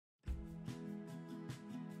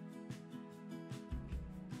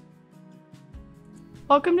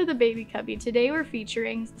Welcome to the Baby Cubby. Today we're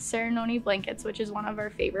featuring Saranoni blankets, which is one of our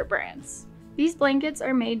favorite brands. These blankets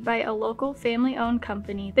are made by a local family-owned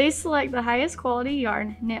company. They select the highest quality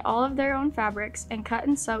yarn, knit all of their own fabrics, and cut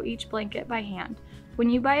and sew each blanket by hand. When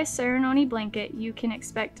you buy a Saranoni blanket, you can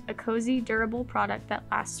expect a cozy, durable product that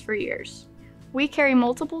lasts for years. We carry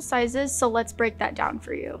multiple sizes, so let's break that down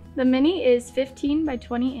for you. The mini is 15 by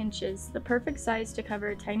 20 inches, the perfect size to cover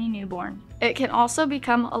a tiny newborn. It can also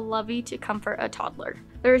become a lovey to comfort a toddler.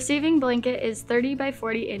 The receiving blanket is 30 by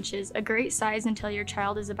 40 inches, a great size until your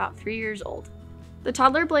child is about 3 years old. The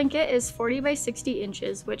toddler blanket is 40 by 60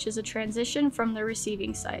 inches, which is a transition from the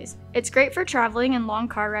receiving size. It's great for traveling and long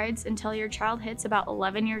car rides until your child hits about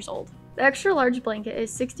 11 years old. The extra large blanket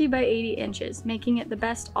is 60 by 80 inches, making it the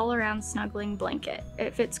best all-around snuggling blanket.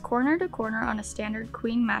 It fits corner to corner on a standard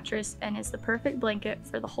queen mattress and is the perfect blanket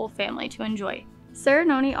for the whole family to enjoy.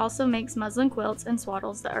 Saranoni also makes muslin quilts and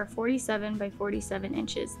swaddles that are 47 by 47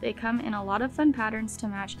 inches. They come in a lot of fun patterns to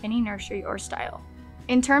match any nursery or style.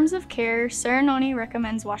 In terms of care, Saranoni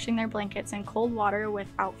recommends washing their blankets in cold water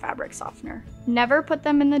without fabric softener. Never put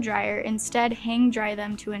them in the dryer, instead hang dry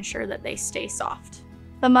them to ensure that they stay soft.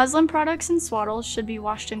 The muslin products and swaddles should be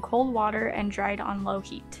washed in cold water and dried on low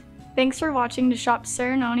heat. Thanks for watching. To shop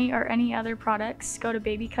Saranoni or any other products, go to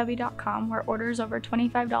babycubby.com where orders over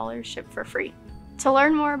 $25 ship for free. To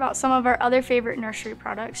learn more about some of our other favorite nursery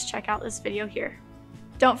products, check out this video here.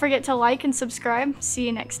 Don't forget to like and subscribe. See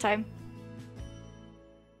you next time.